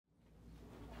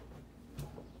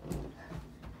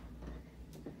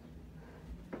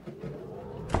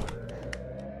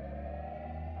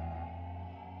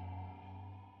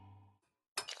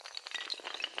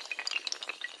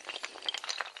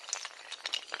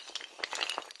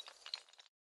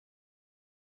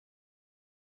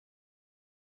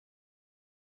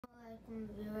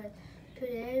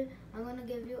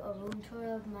gonna give you a room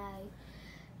tour of my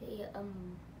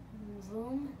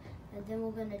room, and then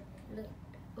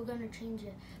we're gonna change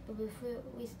it. But before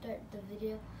we start the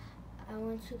video, I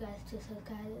want you guys to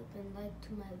subscribe and like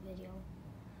to my video.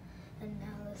 And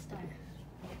now let's start.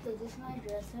 So this is my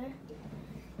dresser.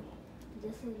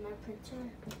 This is my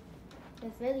printer.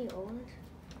 It's really old.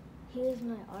 Here's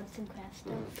my arts and crafts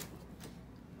stuff.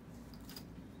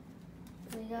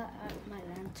 We got my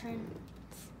lantern,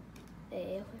 the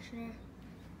air freshener.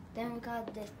 Then we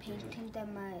got this painting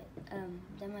that my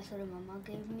sort of mama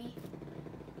gave me,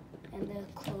 and the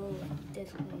clothes.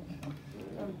 This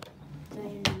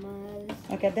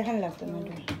Okay, déjala tú.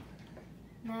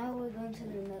 Now we're going to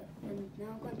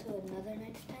another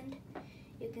nightstand.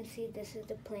 You can see this is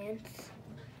the plants.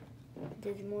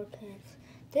 There's more plants.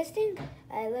 This thing,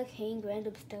 I like hanging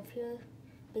random stuff here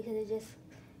because it just,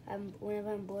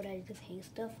 whenever I'm bored, I just hang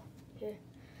stuff here.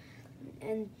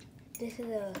 And this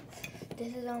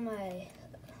is all my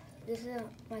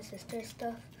sister's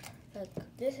stuff. Like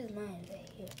this is mine right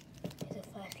here. It's a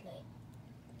flashlight.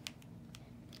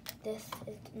 This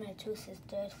is my two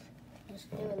sisters.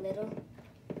 They were little.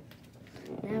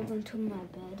 Now I'm going to my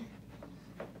bed.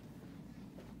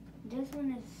 This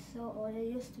one is so old. It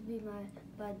used to be my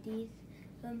buddy's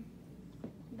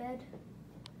bed.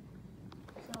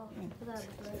 So without a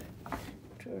bed.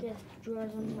 There's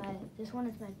drawers on my. This one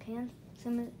is my pants.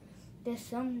 There's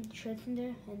some shirts in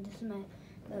there, and this is my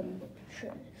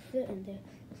shirt in there.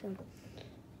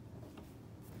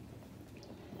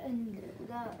 And we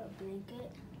got a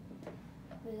blanket.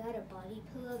 We got a body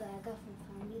pillow that I got from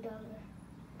Family Dollar.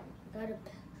 Got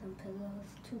some pillows,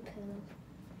 2 pillows.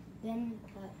 Then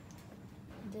got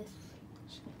this.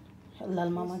 Lal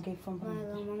Mama gave from Bangladesh. My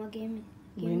little mama gave me.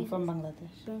 Bring from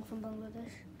Bangladesh. Bring from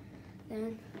Bangladesh.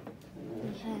 Then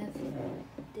we have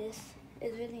this.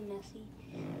 It's really messy.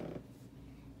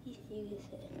 You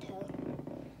can tell.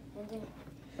 And then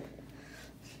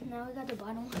now we got the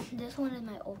bottom one. This one is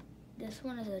This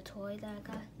one is a toy that I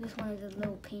got. This one is a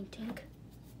little painting.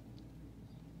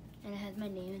 And it has my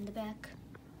name in the back.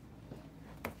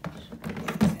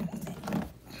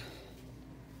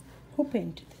 Who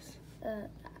painted this?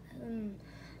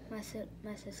 My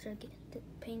sister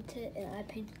painted, and I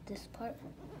painted this part.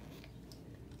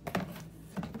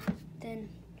 Then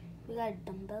we got a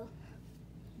dumbbell.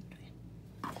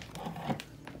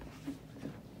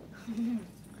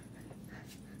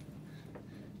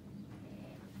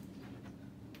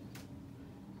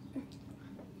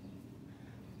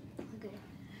 Okay.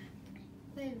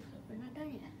 Wait, we're not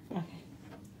done yet. Okay.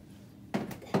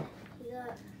 We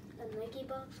got a Nike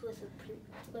box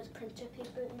with printer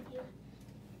paper in here.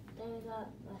 Then we got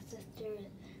my sister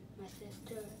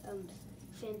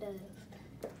sandals.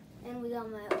 And we got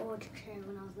my old chair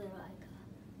when I was little.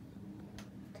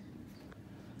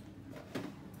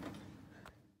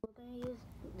 We're gonna use,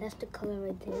 that's the color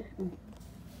right there.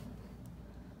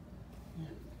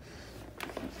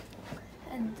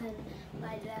 And then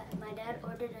my dad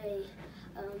ordered a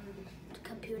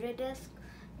computer desk,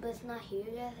 but it's not here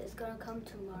yet. It's gonna come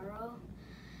tomorrow,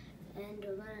 and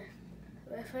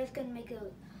we're first gonna make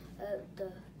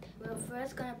we're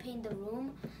first gonna paint the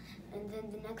room, and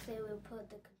then the next day we'll put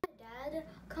the. Dad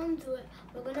comes with.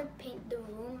 We're gonna paint the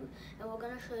room, and we're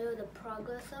gonna show you the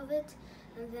progress of it,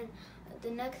 and then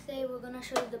the next day we're gonna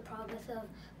show you the progress of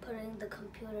putting the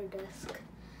computer desk.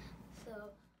 So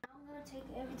now I'm gonna take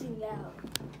everything out.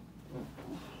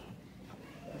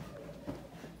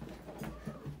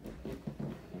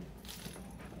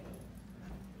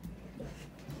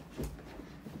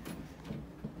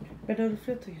 Pero el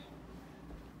frío tuyo.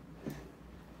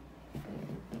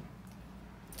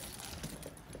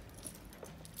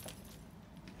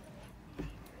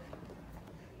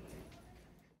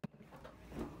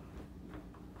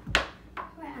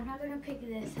 Right, I'm not gonna pick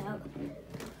this out.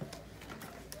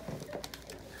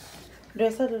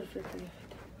 Reza el frío tuyo.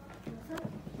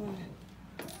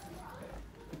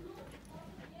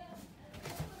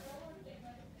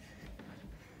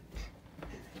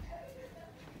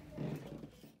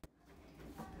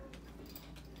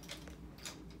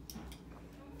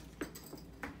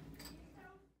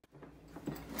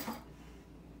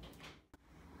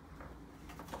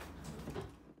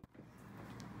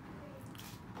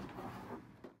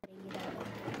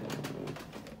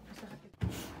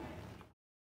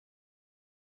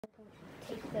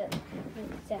 Take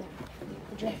the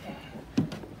dresser.